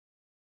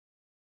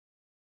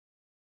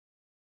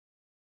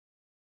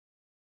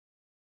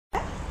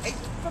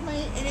them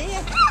in here.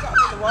 You've got them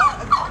in the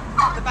water,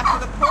 at the back of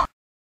the pub.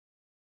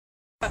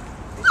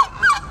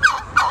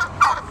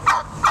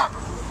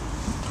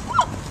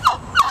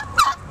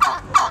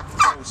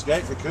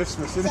 Escape for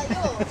Christmas, isn't it?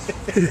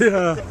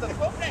 Yeah. The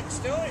pub next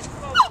door is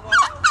come over the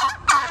wall.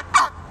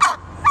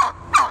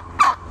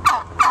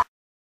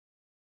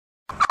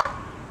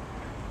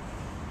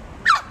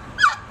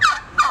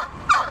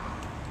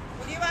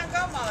 Will you hang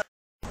on, Molly?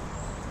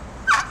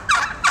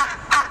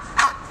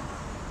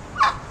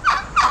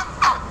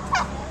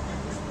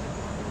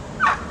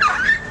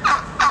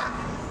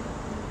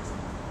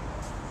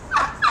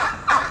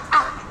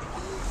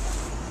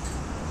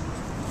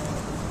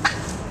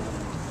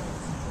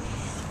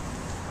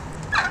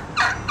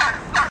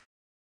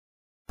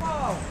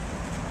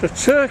 The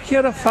turkey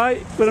had a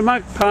fight with a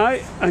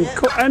magpie and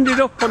ended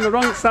up on the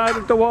wrong side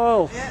of the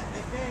wall. Yeah,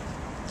 it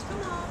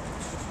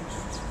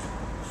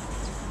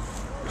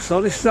did.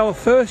 So this is our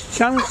first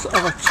chance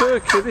of a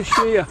turkey this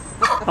year,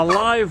 a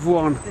live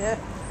one. Yeah.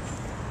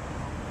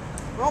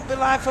 Won't be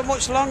live for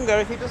much longer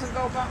if he doesn't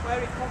go back where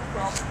he come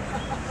from.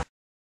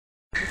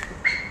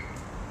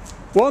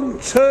 One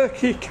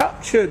turkey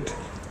captured.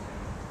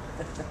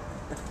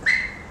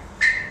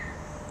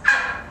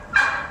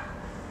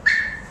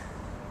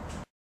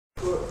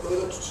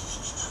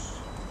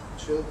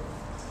 Chill.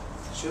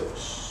 Chill.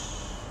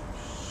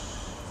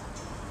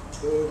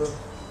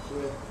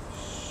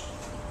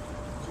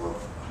 Come on.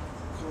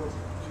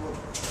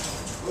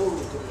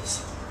 Oh, goodness.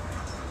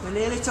 We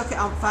nearly took it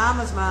on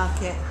farmer's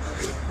market.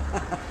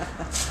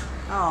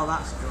 Oh,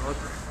 that's good.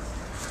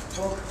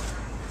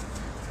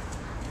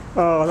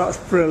 Oh, that's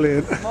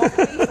brilliant. More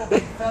people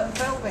been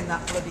filming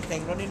that bloody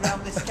thing running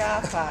around this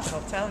car park,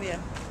 I'll tell you.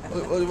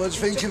 What do you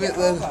think of it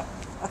then?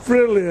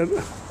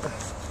 Brilliant.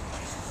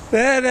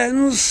 There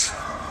ends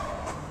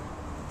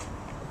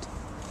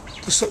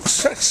the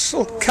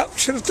successful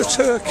capture of the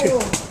turkey.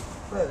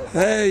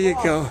 There you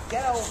go.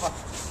 Get over.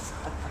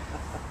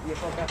 You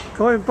bugger.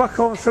 Going back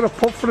over to the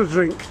pub for a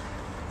drink.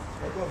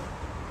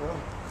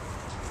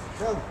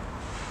 Come.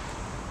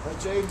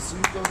 James,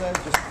 you go there.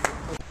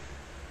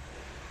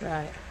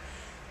 Right.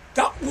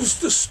 That was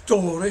the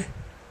story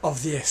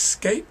of the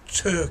escaped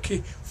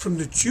turkey from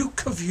the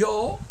Duke of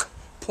York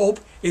pub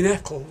in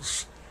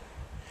Eccles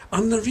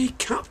and the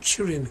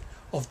recapturing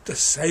of the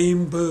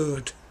same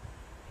bird.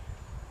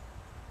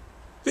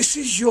 This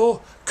is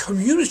your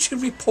community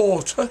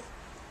reporter,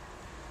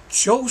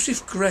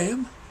 Joseph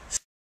Graham,